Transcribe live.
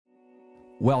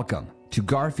Welcome to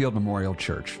Garfield Memorial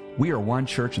Church. We are one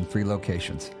church in 3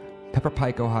 locations: Pepper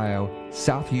Pike, Ohio,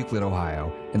 South Euclid,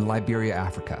 Ohio, and Liberia,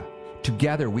 Africa.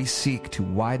 Together, we seek to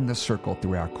widen the circle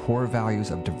through our core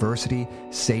values of diversity,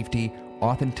 safety,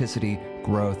 authenticity,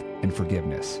 growth, and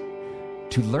forgiveness.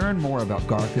 To learn more about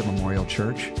Garfield Memorial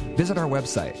Church, visit our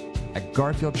website at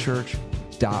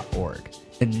garfieldchurch.org.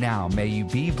 And now, may you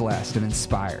be blessed and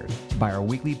inspired by our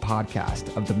weekly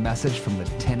podcast of the message from the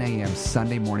 10 a.m.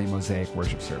 Sunday morning Mosaic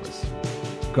worship service.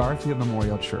 Garfield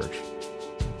Memorial Church,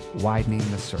 widening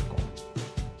the circle.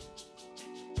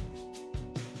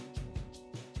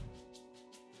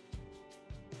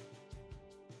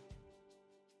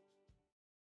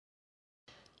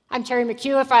 I'm Terry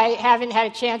McHugh. If I haven't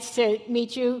had a chance to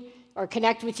meet you or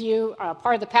connect with you,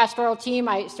 part of the pastoral team,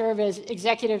 I serve as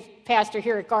executive pastor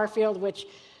here at Garfield, which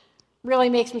really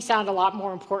makes me sound a lot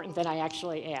more important than I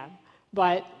actually am.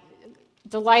 But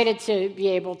delighted to be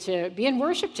able to be in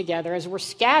worship together as we're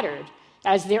scattered,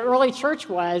 as the early church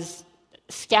was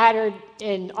scattered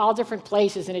in all different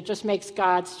places, and it just makes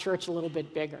God's church a little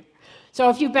bit bigger. So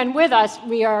if you've been with us,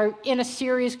 we are in a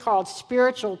series called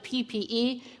Spiritual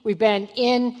PPE. We've been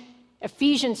in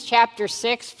Ephesians chapter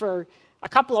 6 for a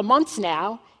couple of months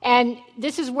now, and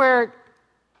this is where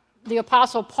the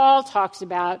Apostle Paul talks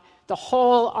about the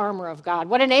whole armor of God,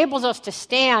 what enables us to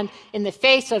stand in the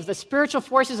face of the spiritual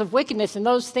forces of wickedness and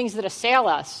those things that assail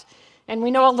us. And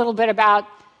we know a little bit about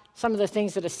some of the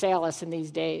things that assail us in these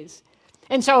days.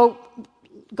 And so,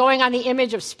 going on the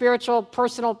image of spiritual,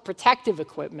 personal protective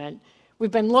equipment, we've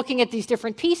been looking at these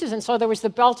different pieces, and so there was the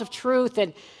belt of truth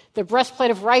and the breastplate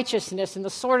of righteousness and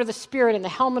the sword of the Spirit and the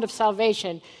helmet of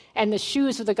salvation and the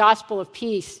shoes of the gospel of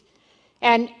peace.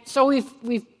 And so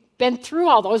we've been through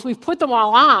all those. We've put them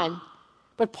all on.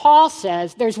 But Paul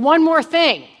says there's one more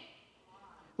thing.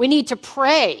 We need to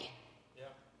pray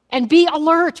and be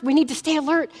alert. We need to stay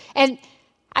alert. And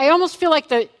I almost feel like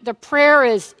the prayer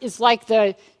is like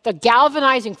the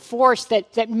galvanizing force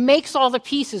that makes all the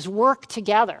pieces work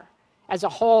together as a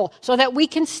whole so that we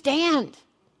can stand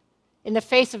in the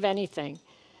face of anything.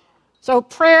 So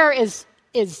prayer is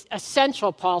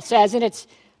essential, Paul says, and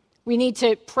we need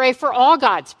to pray for all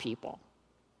God's people.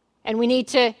 And we need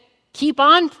to keep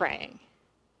on praying.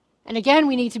 And again,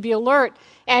 we need to be alert.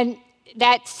 And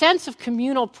that sense of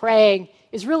communal praying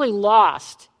is really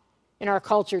lost in our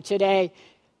culture today.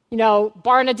 You know,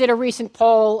 Barna did a recent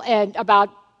poll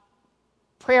about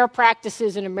prayer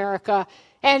practices in America.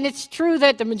 And it's true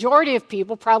that the majority of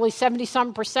people, probably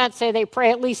 70-something%, say they pray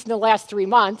at least in the last 3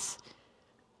 months.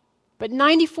 But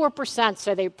 94%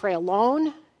 say they pray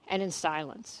alone and in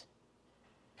silence.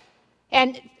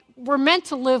 And we're meant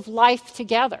to live life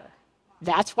together.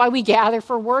 That's why we gather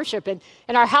for worship. And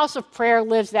our house of prayer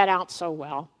lives that out so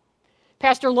well.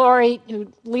 Pastor Lori,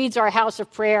 who leads our house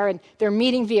of prayer, and they're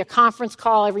meeting via conference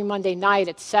call every Monday night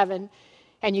at 7,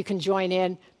 and you can join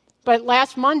in. But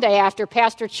last Monday, after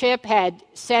Pastor Chip had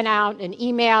sent out an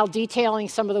email detailing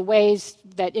some of the ways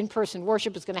that in-person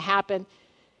worship is going to happen,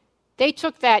 they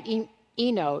took that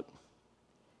e-note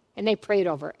and they prayed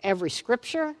over every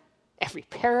scripture, every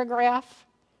paragraph,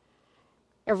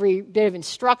 every bit of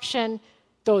instruction,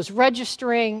 those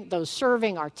registering, those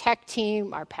serving, our tech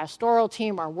team, our pastoral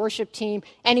team, our worship team,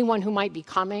 anyone who might be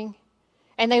coming.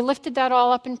 And they lifted that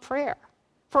all up in prayer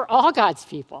for all God's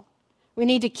people. We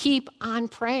need to keep on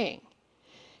praying.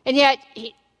 And yet,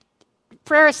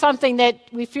 prayer is something that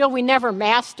we feel we never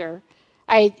master.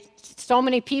 So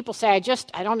many people say, I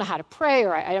don't know how to pray,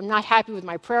 or I'm not happy with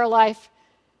my prayer life.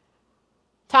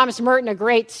 Thomas Merton, a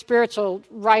great spiritual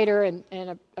writer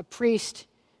and a priest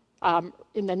in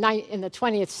the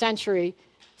 20th century,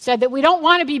 said that we don't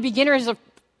want to be beginners of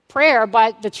prayer,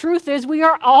 but the truth is we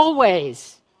are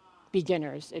always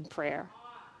beginners in prayer.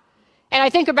 And I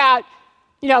think about,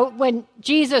 when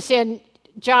Jesus in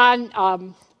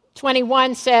John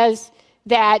 21 says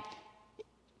that,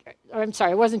 I'm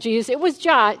sorry, it wasn't Jesus, it was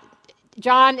John.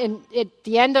 John, at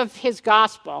the end of his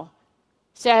gospel,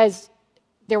 says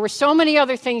there were so many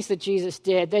other things that Jesus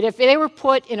did that if they were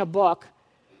put in a book,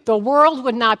 the world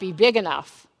would not be big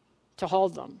enough to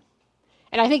hold them.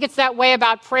 And I think it's that way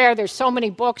about prayer. There's so many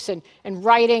books and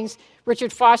writings.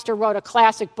 Richard Foster wrote a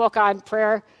classic book on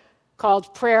prayer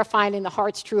called Prayer, Finding the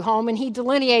Heart's True Home, and he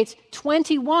delineates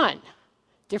 21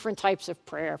 different types of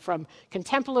prayer, from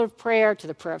contemplative prayer to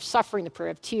the prayer of suffering, the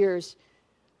prayer of tears.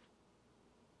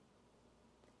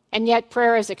 And yet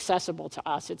prayer is accessible to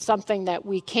us. It's something that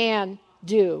we can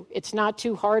do. It's not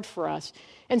too hard for us.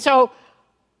 And so,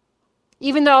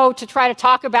 even though to try to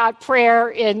talk about prayer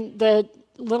in the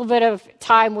little bit of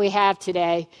time we have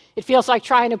today, it feels like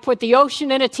trying to put the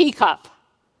ocean in a teacup.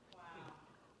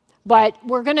 But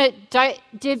we're going to dive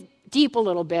deep a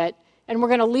little bit, and we're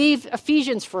going to leave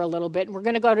Ephesians for a little bit, and we're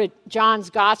going to go to John's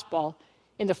Gospel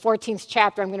in the 14th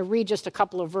chapter. I'm going to read just a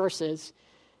couple of verses.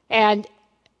 And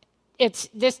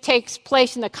this takes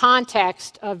place in the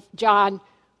context of John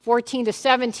 14 to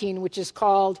 17, which is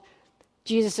called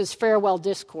Jesus' farewell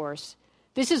discourse.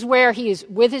 This is where he is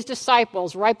with his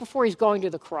disciples right before he's going to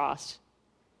the cross,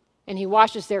 and he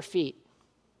washes their feet.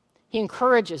 He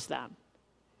encourages them.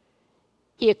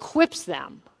 He equips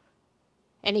them,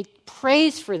 and he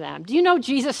prays for them. Do you know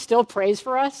Jesus still prays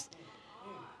for us?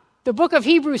 The book of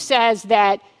Hebrews says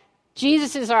that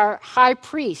Jesus is our high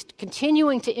priest,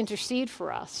 continuing to intercede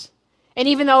for us. And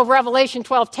even though Revelation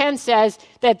 12:10 says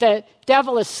that the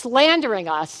devil is slandering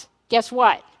us, guess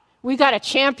what? We got a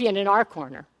champion in our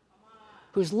corner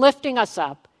who's lifting us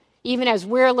up, even as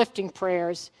we're lifting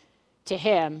prayers to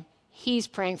him. He's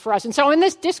praying for us. And so in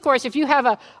this discourse, if you have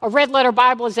a red letter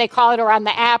Bible, as they call it, or on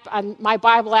the app, on my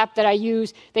Bible app that I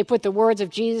use, they put the words of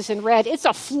Jesus in red. It's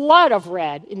a flood of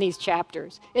red in these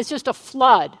chapters. It's just a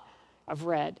flood of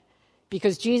red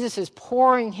because Jesus is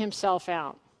pouring himself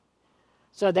out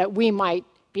so that we might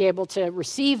be able to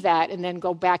receive that and then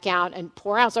go back out and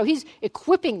pour out. So he's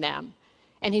equipping them,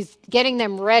 and he's getting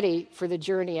them ready for the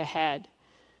journey ahead.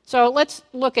 So let's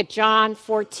look at John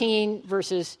 14,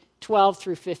 verses 12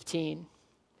 through 15.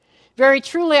 Very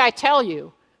truly I tell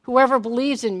you, whoever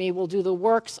believes in me will do the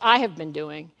works I have been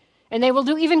doing, and they will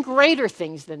do even greater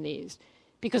things than these,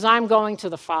 because I'm going to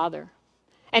the Father.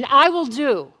 And I will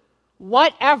do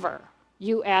whatever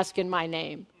you ask in my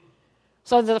name,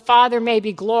 so that the Father may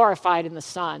be glorified in the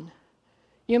Son.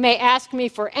 You may ask me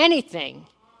for anything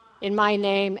in my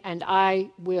name, and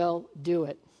I will do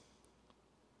it.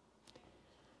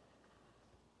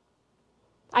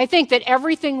 I think that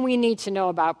everything we need to know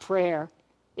about prayer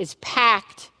is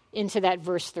packed into that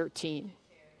verse 13.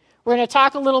 We're going to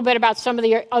talk a little bit about some of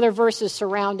the other verses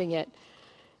surrounding it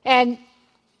and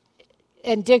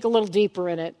dig a little deeper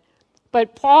in it.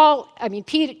 But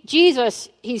Jesus,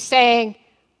 he's saying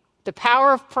the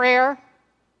power of prayer,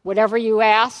 whatever you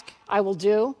ask, I will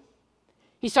do.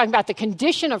 He's talking about the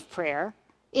condition of prayer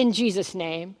in Jesus'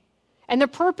 name and the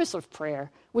purpose of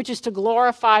prayer, which is to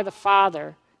glorify the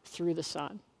Father through the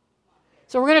Son.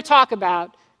 So we're going to talk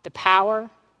about the power,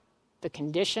 the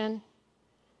condition,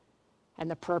 and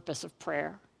the purpose of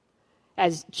prayer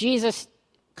as Jesus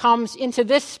comes into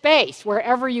this space,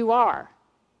 wherever you are,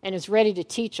 and is ready to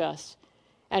teach us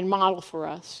and model for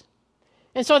us.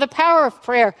 And so the power of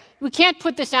prayer, we can't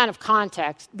put this out of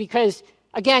context because,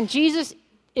 again, Jesus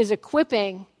is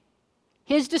equipping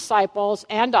his disciples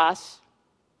and us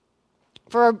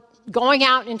for going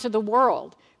out into the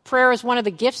world. Prayer is one of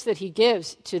the gifts that he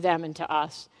gives to them and to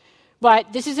us.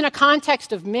 But this is in a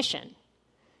context of mission.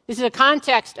 This is a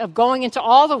context of going into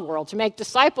all the world to make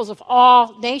disciples of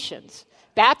all nations,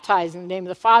 baptizing in the name of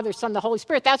the Father, Son, and the Holy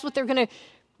Spirit. That's what they're going to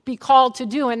be called to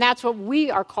do, and that's what we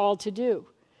are called to do.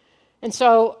 And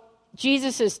so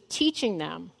Jesus is teaching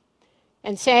them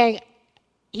and saying,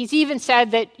 he's even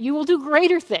said that you will do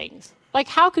greater things. Like,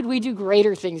 how could we do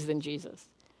greater things than Jesus?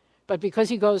 But because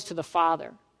he goes to the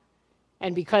Father,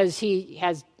 and because he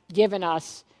has given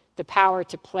us the power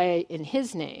to play in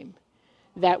his name,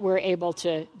 that we're able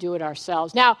to do it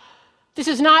ourselves. Now, this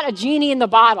is not a genie in the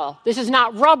bottle. This is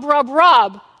not rub, rub,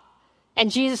 rub, and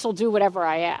Jesus will do whatever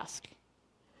I ask.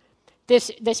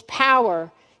 This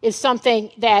power is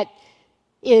something that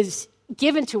is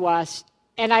given to us,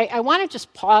 and I want to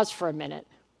just pause for a minute,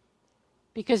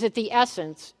 because at the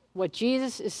essence, what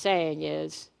Jesus is saying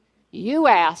is, you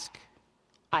ask,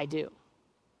 I do.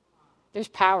 There's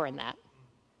power in that.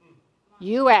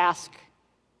 You ask,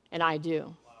 and I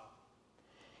do.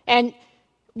 And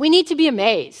we need to be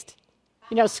amazed.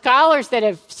 You know, scholars that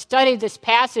have studied this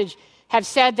passage have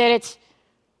said that it's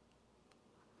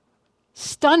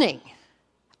stunning,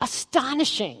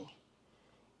 astonishing,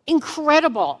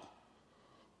 incredible.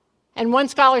 And one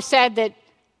scholar said that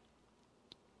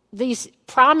the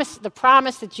promise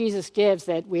that Jesus gives,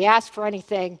 that we ask for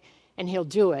anything and he'll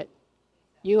do it,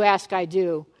 you ask, I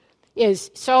do,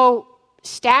 is so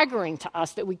staggering to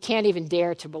us that we can't even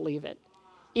dare to believe it,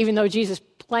 even though Jesus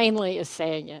plainly is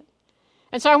saying it.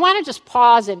 And so I want to just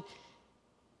pause and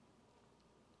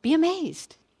be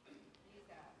amazed.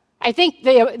 I think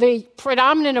the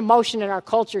predominant emotion in our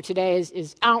culture today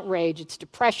is outrage, it's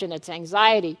depression, it's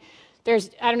anxiety. I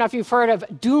don't know if you've heard of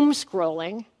doom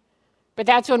scrolling, but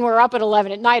that's when we're up at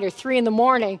 11 at night or 3 in the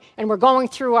morning and we're going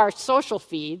through our social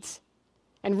feeds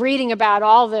and reading about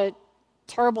all the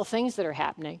terrible things that are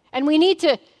happening. And we need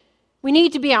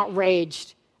to be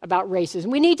outraged about racism.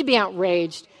 We need to be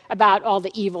outraged about all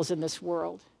the evils in this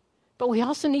world. but we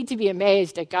also need to be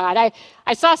amazed at God.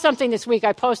 I saw something this week.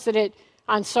 I posted it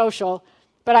on social,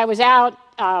 but I was out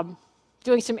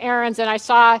doing some errands, and I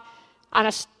saw on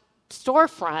a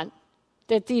storefront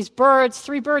that these birds,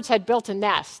 3 birds, had built a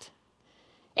nest.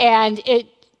 And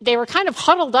they were kind of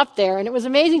huddled up there, and it was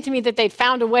amazing to me that they'd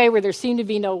found a way where there seemed to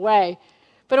be no way.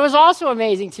 But it was also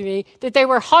amazing to me that they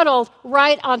were huddled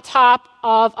right on top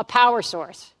of a power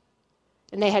source,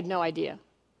 and they had no idea.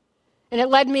 And it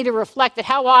led me to reflect that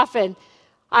how often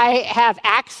I have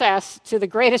access to the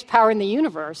greatest power in the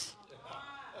universe,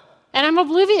 and I'm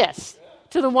oblivious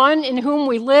to the one in whom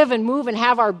we live and move and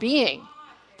have our being,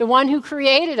 the one who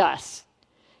created us,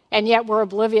 and yet we're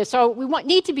oblivious. So we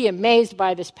need to be amazed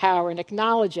by this power and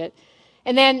acknowledge it.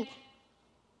 And then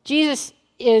Jesus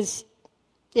is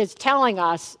telling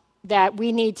us that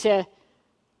we need to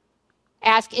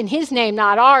ask in his name,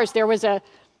 not ours. There was a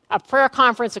prayer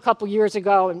conference a couple years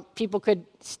ago, and people could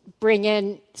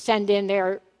send in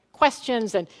their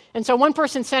questions. And so one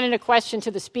person sent in a question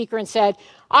to the speaker and said,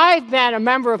 I've been a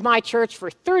member of my church for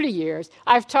 30 years.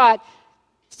 I've taught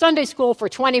Sunday school for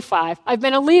 25. I've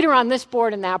been a leader on this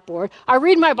board and that board. I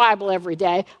read my Bible every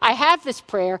day. I have this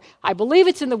prayer. I believe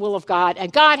it's in the will of God,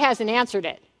 and God hasn't answered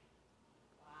it.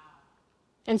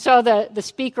 And so the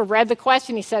speaker read the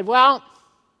question. He said, well,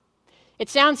 it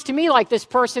sounds to me like this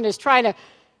person is trying to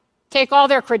take all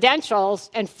their credentials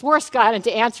and force God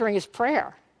into answering his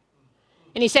prayer.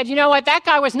 And he said, you know what? That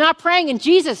guy was not praying in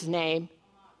Jesus' name.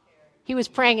 He was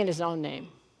praying in his own name.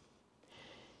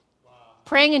 Wow.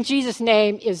 Praying in Jesus'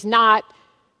 name is not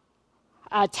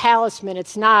a talisman.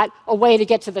 It's not a way to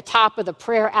get to the top of the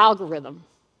prayer algorithm.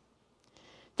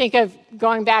 Think of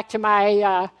going back to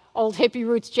my old hippie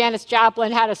roots. Janis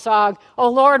Joplin had a song, oh,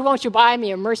 Lord, won't you buy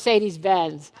me a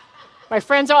Mercedes-Benz? My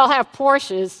friends all have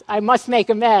Porsches. I must make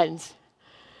amends.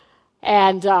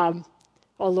 And, oh,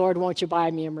 Lord, won't you buy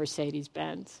me a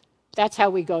Mercedes-Benz? That's how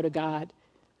we go to God.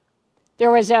 There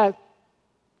was a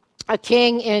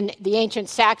king in the ancient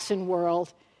Saxon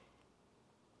world,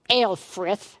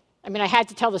 Aelfrith. I mean, I had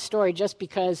to tell the story just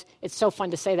because it's so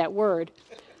fun to say that word.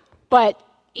 But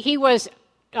he was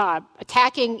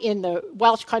attacking in the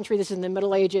Welsh country. This is in the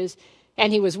Middle Ages.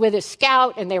 And he was with his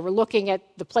scout, and they were looking at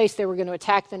the place they were going to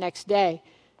attack the next day.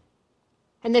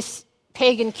 And this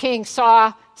pagan king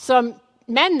saw some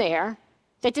men there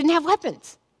that didn't have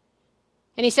weapons.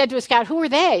 And he said to his scout, who are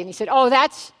they? And he said, oh,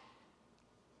 that's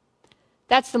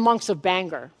the monks of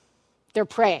Bangor. They're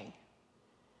praying. And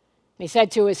he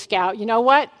said to his scout, you know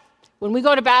what? When we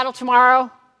go to battle tomorrow,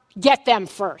 get them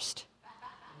first.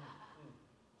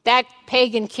 That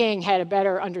pagan king had a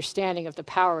better understanding of the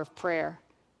power of prayer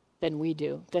than we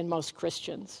do, than most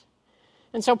Christians.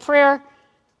 And so prayer,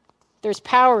 there's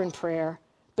power in prayer,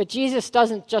 but Jesus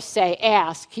doesn't just say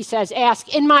ask. He says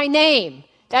ask in my name.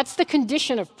 That's the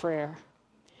condition of prayer.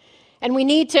 And we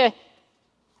need to,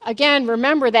 again,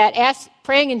 remember that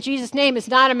praying in Jesus' name is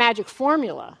not a magic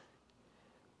formula.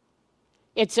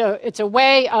 It's a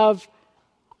way of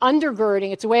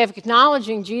undergirding, it's a way of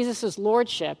acknowledging Jesus'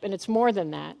 lordship, and it's more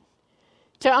than that.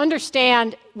 To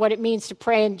understand what it means to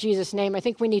pray in Jesus' name, I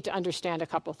think we need to understand a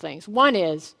couple things. One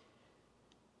is,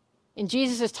 in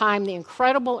Jesus' time, the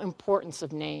incredible importance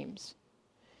of names.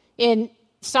 In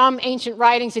some ancient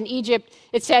writings in Egypt,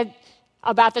 it said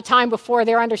about the time before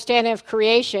their understanding of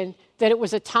creation that it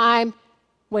was a time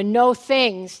when no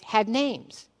things had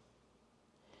names.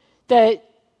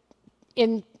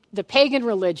 In the pagan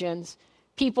religions,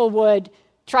 people would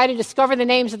try to discover the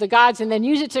names of the gods and then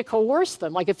use it to coerce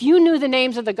them. Like if you knew the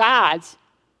names of the gods,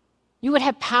 you would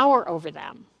have power over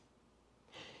them.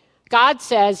 God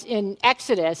says in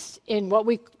Exodus, in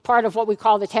part of what we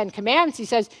call the Ten Commandments, he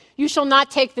says, you shall not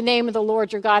take the name of the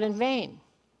Lord your God in vain.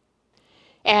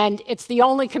 And it's the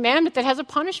only commandment that has a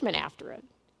punishment after it.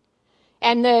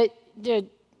 And the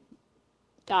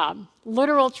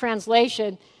literal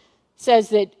translation says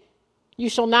that you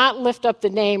shall not lift up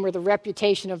the name or the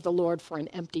reputation of the Lord for an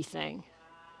empty thing.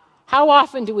 How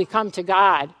often do we come to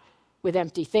God with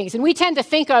empty things? And we tend to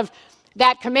think of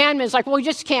that commandment as like, well, we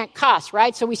just can't cuss,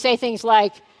 right? So we say things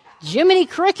like, Jiminy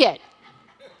Cricket.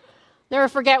 Never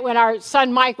forget when our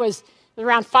son Mike was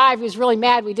around 5, he was really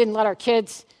mad we didn't let our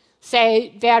kids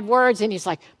say bad words. And he's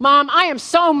like, Mom, I am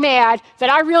so mad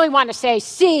that I really want to say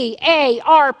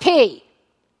C-A-R-P.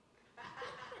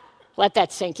 Let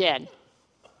that sink in.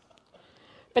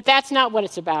 But that's not what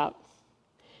it's about.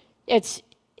 It's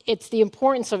the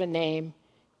importance of a name.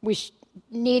 We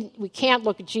can't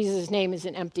look at Jesus' name as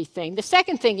an empty thing. The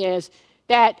second thing is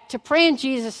that to pray in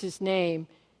Jesus' name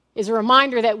is a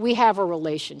reminder that we have a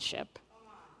relationship.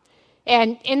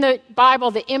 And in the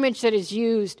Bible, the image that is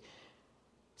used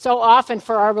so often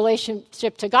for our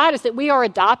relationship to God is that we are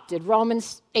adopted.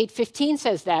 Romans 8:15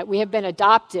 says that. We have been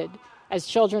adopted as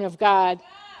children of God.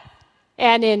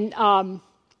 And in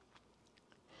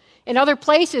other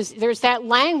places, there's that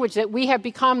language that we have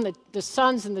become the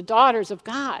sons and the daughters of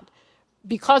God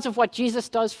because of what Jesus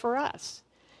does for us.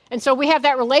 And so we have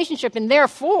that relationship, and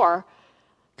therefore,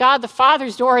 God the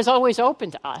Father's door is always open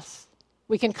to us.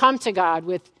 We can come to God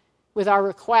with our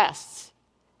requests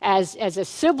as a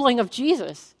sibling of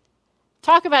Jesus.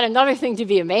 Talk about another thing to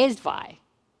be amazed by.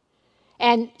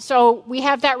 And so we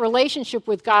have that relationship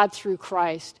with God through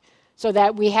Christ so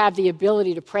that we have the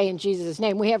ability to pray in Jesus'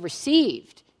 name. We have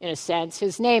received, in a sense,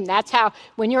 his name. That's how,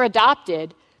 when you're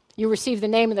adopted, you receive the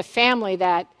name of the family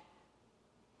that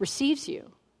receives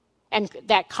you. And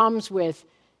that comes with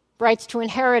rights to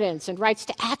inheritance and rights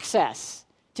to access,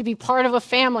 to be part of a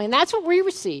family. And that's what we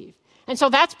receive. And so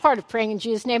that's part of praying in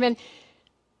Jesus' name. And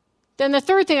then the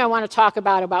third thing I want to talk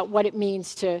about what it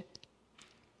means to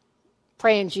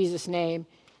pray in Jesus' name,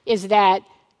 is that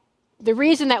the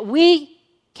reason that we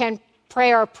can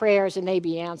pray our prayers and they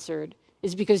be answered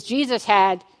is because Jesus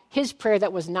had his prayer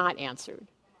that was not answered.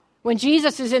 When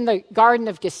Jesus is in the Garden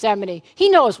of Gethsemane, he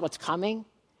knows what's coming.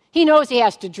 He knows he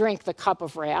has to drink the cup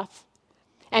of wrath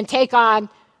and take on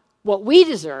what we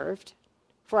deserved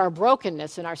for our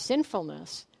brokenness and our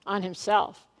sinfulness on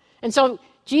himself. And so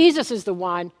Jesus is the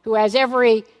one who has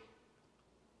every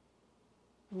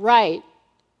right,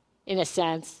 in a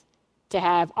sense, to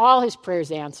have all his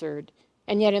prayers answered.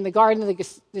 And yet in the Garden of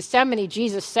Gethsemane,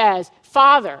 Jesus says,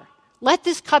 "Father, let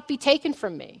this cup be taken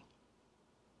from me."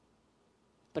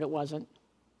 But it wasn't.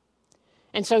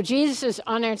 And so Jesus'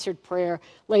 unanswered prayer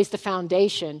lays the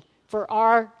foundation for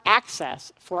our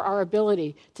access, for our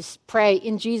ability to pray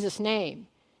in Jesus' name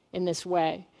in this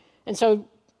way. And so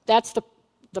that's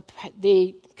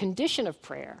the condition of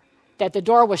prayer, that the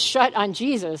door was shut on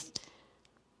Jesus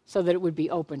so that it would be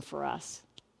open for us.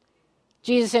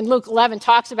 Jesus in Luke 11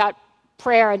 talks about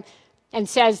prayer and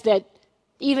says that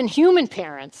even human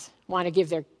parents want to give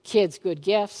their kids good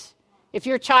gifts. If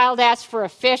your child asks for a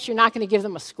fish, you're not going to give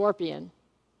them a scorpion.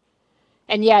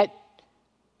 And yet,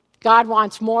 God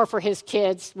wants more for his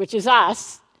kids, which is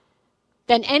us,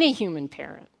 than any human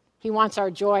parent. He wants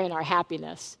our joy and our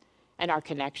happiness and our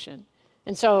connection.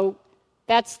 And so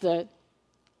that's the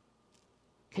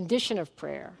condition of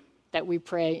prayer, that we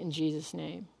pray in Jesus'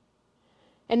 name.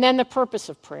 And then the purpose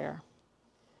of prayer.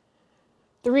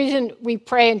 The reason we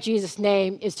pray in Jesus'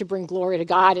 name is to bring glory to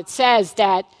God. It says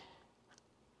that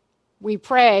we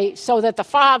pray so that the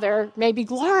Father may be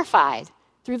glorified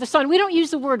through the Son. We don't use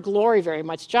the word glory very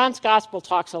much. John's Gospel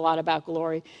talks a lot about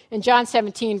glory. In John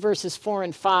 17, verses 4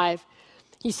 and 5,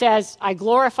 he says, "I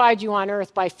glorified you on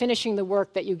earth by finishing the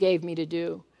work that you gave me to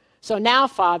do. So now,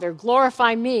 Father,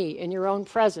 glorify me in your own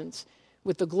presence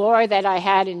with the glory that I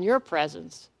had in your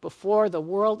presence before the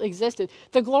world existed."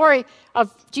 The glory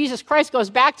of Jesus Christ goes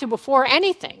back to before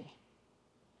anything.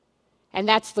 And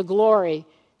that's the glory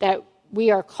that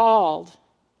we are called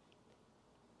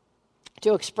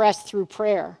to express through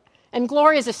prayer. And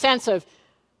glory is a sense of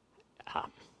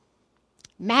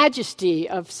majesty,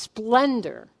 of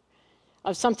splendor,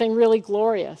 of something really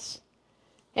glorious.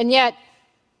 And yet,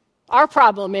 our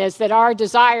problem is that our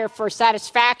desire for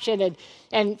satisfaction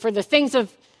and for the things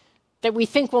that we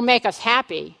think will make us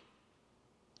happy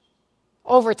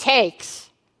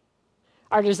overtakes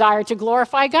our desire to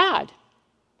glorify God.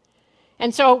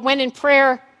 And so when in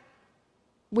prayer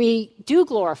we do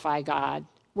glorify God,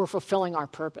 we're fulfilling our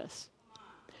purpose.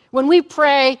 When we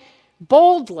pray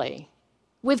boldly,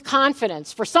 with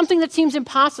confidence, for something that seems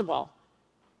impossible,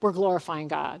 we're glorifying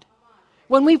God.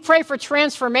 When we pray for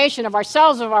transformation of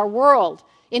ourselves, of our world,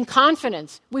 in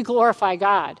confidence, we glorify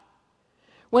God.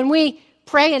 When we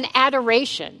pray in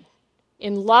adoration,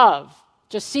 in love,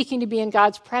 just seeking to be in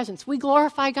God's presence, we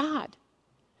glorify God.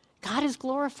 God is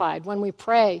glorified when we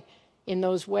pray in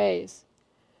those ways.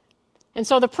 And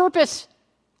so the purpose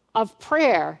of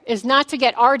prayer is not to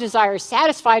get our desires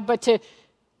satisfied, but to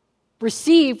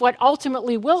receive what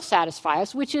ultimately will satisfy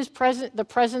us, which is the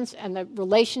presence and the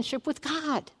relationship with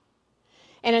God.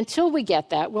 And until we get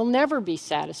that, we'll never be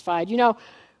satisfied. You know,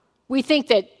 we think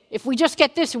that if we just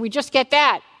get this and we just get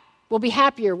that, we'll be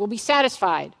happier, we'll be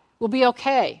satisfied, we'll be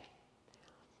okay.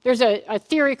 There's a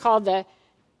theory called the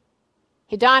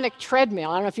hedonic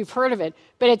treadmill. I don't know if you've heard of it,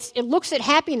 but it looks at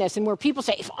happiness and where people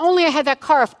say, if only I had that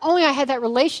car, if only I had that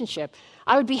relationship,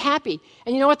 I would be happy.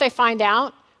 And you know what they find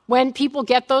out? When people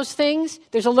get those things,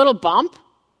 there's a little bump,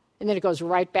 and then it goes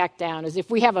right back down, as if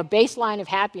we have a baseline of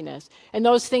happiness, and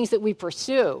those things that we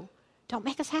pursue don't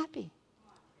make us happy.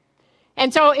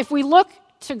 And so if we look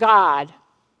to God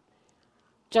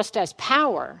just as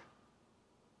power,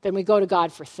 then we go to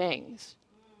God for things.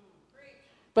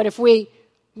 But if we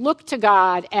look to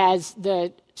God as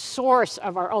the source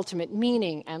of our ultimate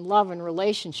meaning and love and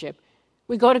relationship,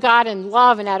 we go to God in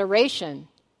love and adoration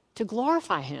to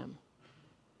glorify him.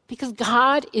 Because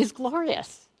God is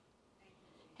glorious.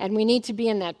 And we need to be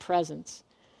in that presence.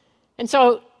 And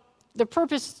so the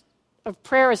purpose of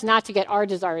prayer is not to get our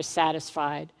desires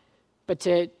satisfied, but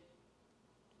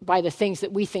by the things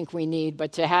that we think we need,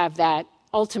 but to have that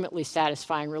ultimately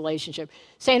satisfying relationship.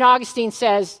 St. Augustine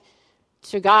says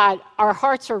to God, our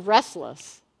hearts are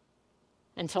restless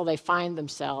until they find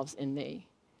themselves in thee.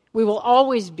 We will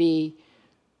always be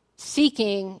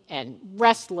seeking and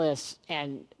restless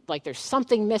and like there's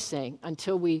something missing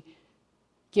until we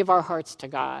give our hearts to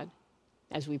God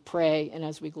as we pray and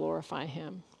as we glorify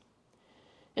him.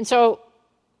 And so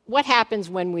what happens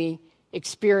when we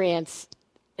experience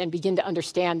and begin to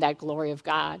understand that glory of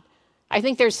God? I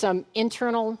think there's some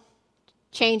internal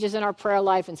changes in our prayer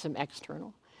life and some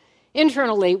external.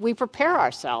 Internally, we prepare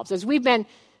ourselves. As we've been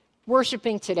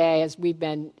worshiping today, as we've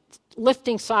been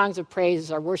lifting songs of praise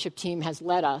as our worship team has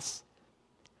led us,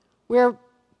 we're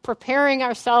preparing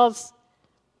ourselves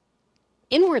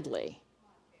inwardly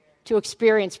to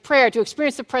experience prayer, to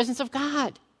experience the presence of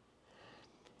God.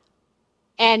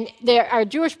 And our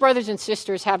Jewish brothers and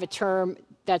sisters have a term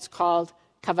that's called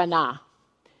kavanah.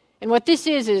 And what this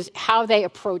is how they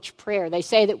approach prayer. They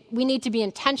say that we need to be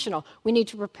intentional. We need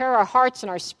to prepare our hearts and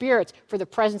our spirits for the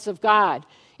presence of God.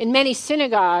 In many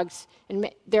synagogues,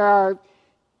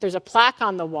 there's a plaque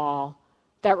on the wall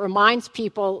that reminds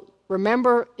people,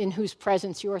 remember in whose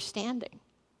presence you are standing.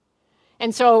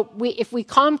 And so if we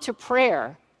come to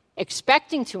prayer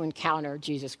expecting to encounter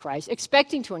Jesus Christ,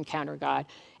 expecting to encounter God,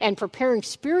 and preparing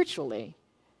spiritually,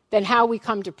 then how we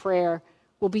come to prayer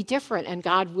will be different and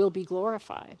God will be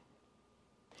glorified.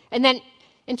 And then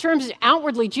in terms of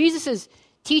outwardly, Jesus is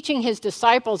teaching his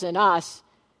disciples and us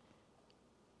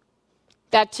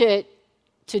that to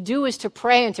do is to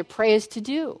pray and to pray is to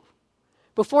do.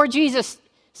 Before Jesus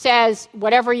says,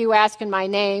 whatever you ask in my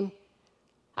name,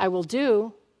 I will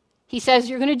do, he says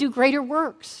you're going to do greater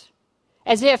works.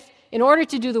 As if in order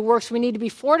to do the works, we need to be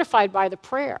fortified by the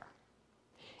prayer.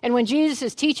 And when Jesus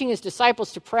is teaching his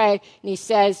disciples to pray, and he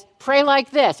says, pray like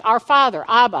this, our Father,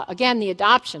 Abba, again, the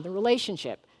adoption, the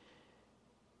relationship,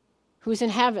 who's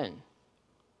in heaven.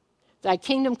 Thy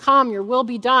kingdom come, your will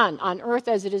be done on earth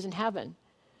as it is in heaven.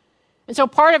 And so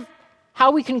part of how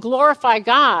we can glorify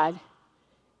God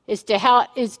is to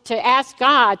ask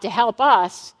God to help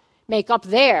us make up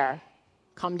there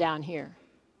come down here.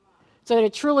 So that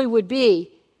it truly would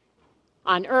be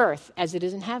on earth as it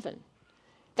is in heaven.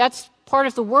 That's part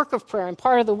of the work of prayer and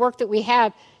part of the work that we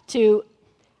have to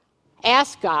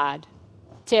ask God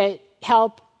to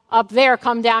help up there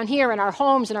come down here in our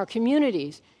homes, in our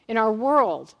communities, in our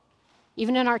world,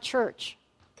 even in our church.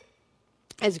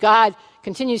 As God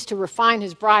continues to refine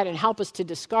his bride and help us to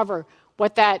discover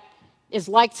what that is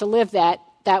like to live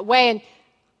that way. And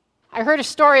I heard a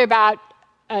story about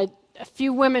a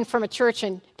few women from a church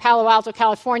in Palo Alto,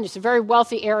 California. It's a very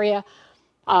wealthy area,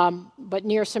 but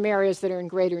near some areas that are in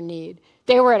greater need.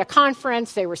 They were at a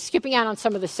conference. They were skipping out on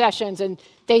some of the sessions, and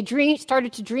they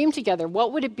started to dream together.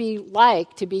 What would it be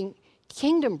like to be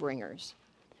kingdom bringers?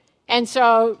 And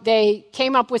so they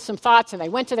came up with some thoughts, and they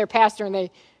went to their pastor, and they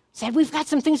said, we've got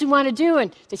some things we want to do.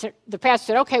 And the pastor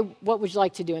said, okay, what would you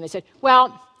like to do? And they said,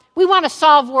 well, we want to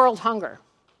solve world hunger.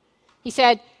 He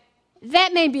said,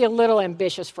 that may be a little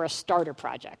ambitious for a starter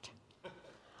project.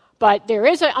 But there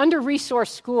is an under-resourced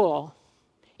school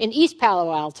in East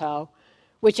Palo Alto,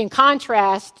 which in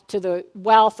contrast to the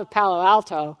wealth of Palo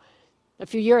Alto, a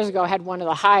few years ago had one of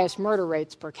the highest murder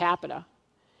rates per capita.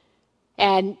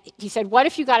 And he said, what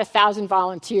if you got 1,000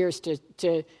 volunteers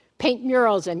to paint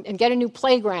murals and get a new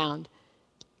playground?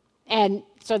 And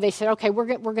so they said, okay, we're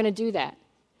going to do that.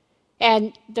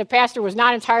 And the pastor was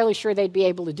not entirely sure they'd be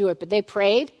able to do it, but they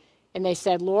prayed, and they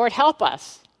said, Lord, help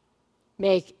us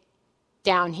make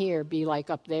down here be like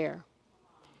up there.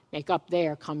 Make up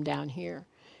there come down here.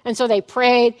 And so they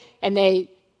prayed, and they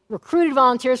recruited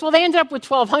volunteers. Well, they ended up with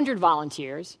 1,200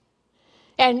 volunteers.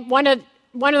 And one of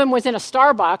them was in a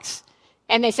Starbucks,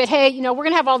 and they said, hey, we're going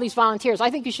to have all these volunteers.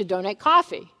 I think you should donate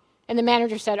coffee. And the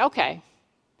manager said, okay.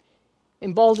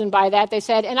 Emboldened by that, they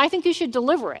said, and I think you should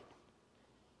deliver it.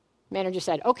 Manager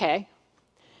said, okay.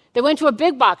 They went to a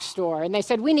big box store, and they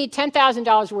said, we need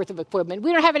 $10,000 worth of equipment.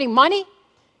 We don't have any money.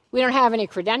 We don't have any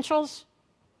credentials,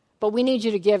 but we need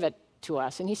you to give it to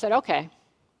us. And he said, okay.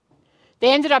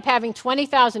 They ended up having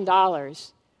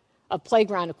 $20,000 of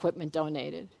playground equipment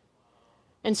donated.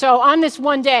 And so on this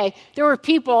one day, there were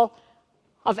people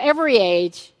of every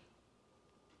age,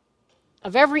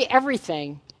 of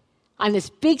everything on this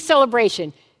big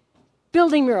celebration,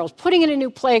 building murals, putting in a new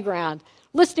playground,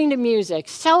 listening to music,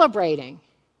 celebrating.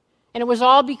 And it was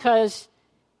all because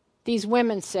these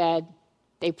women said,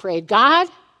 they prayed, God,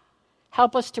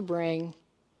 help us to bring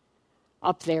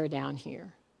up there down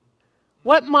here.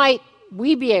 What might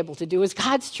we be able to do as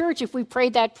God's church if we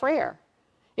prayed that prayer?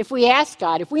 If we asked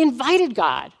God, if we invited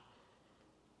God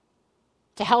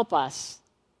to help us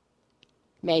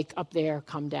make up there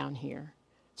come down here,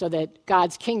 so that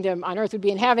God's kingdom on earth would be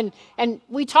in heaven. And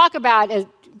we talk about at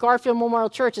Garfield Memorial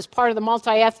Church as part of the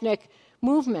multi-ethnic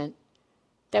movement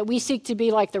that we seek to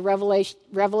be like the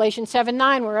Revelation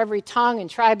 7:9, where every tongue and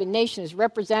tribe and nation is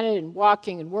represented and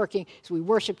walking and working as we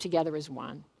worship together as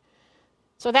one.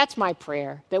 So that's my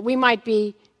prayer, that we might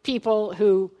be people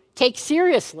who take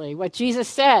seriously what Jesus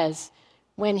says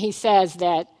when he says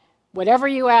that whatever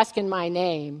you ask in my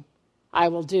name, I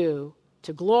will do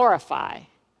to glorify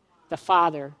the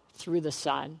Father through the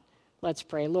Son. Let's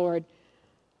pray. Lord,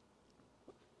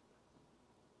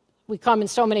 we come in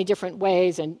so many different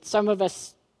ways, and some of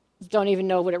us don't even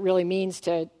know what it really means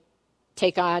to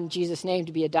take on Jesus' name,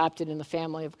 to be adopted in the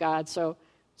family of God. So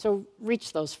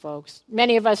reach those folks.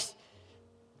 Many of us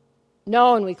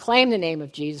know and we claim the name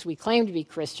of Jesus. We claim to be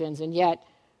Christians, and yet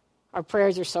our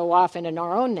prayers are so often in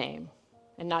our own name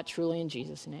and not truly in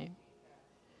Jesus' name.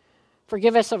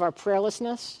 Forgive us of our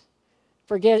prayerlessness.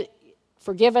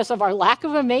 Forgive us of our lack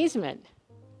of amazement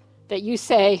that you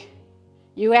say,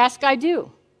 you ask, I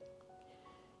do.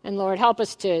 And Lord, help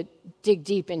us to dig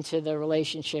deep into the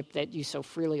relationship that you so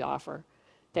freely offer,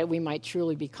 that we might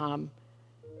truly become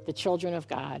the children of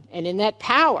God. And in that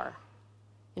power,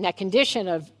 in that condition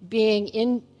of being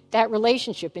in that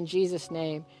relationship in Jesus'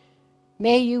 name,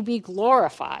 may you be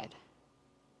glorified.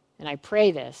 And I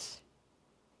pray this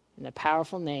in the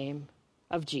powerful name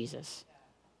of Jesus.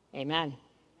 Amen.